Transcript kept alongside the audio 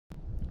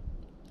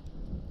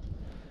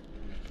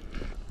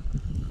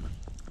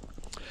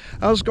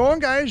How's it going,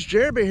 guys?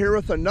 Jeremy here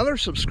with another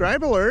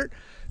subscribe alert.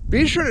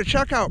 Be sure to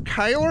check out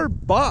Kyler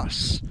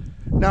Buss.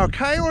 Now,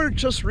 Kyler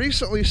just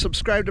recently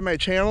subscribed to my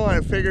channel, and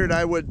I figured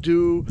I would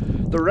do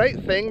the right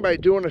thing by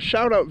doing a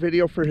shout out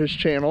video for his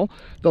channel.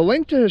 The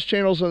link to his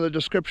channel is in the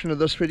description of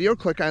this video.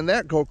 Click on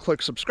that, go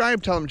click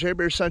subscribe, tell him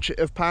J-Bear sent you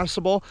if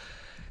possible.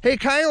 Hey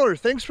Kyler,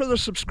 thanks for the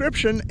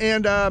subscription,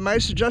 and my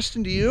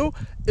suggestion to you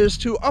is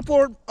to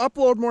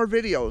upload more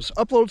videos,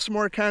 upload some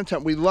more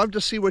content. We'd love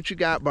to see what you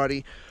got,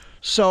 buddy.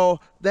 So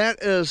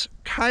that is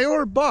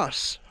Kyler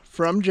Buss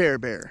from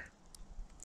J-Bear.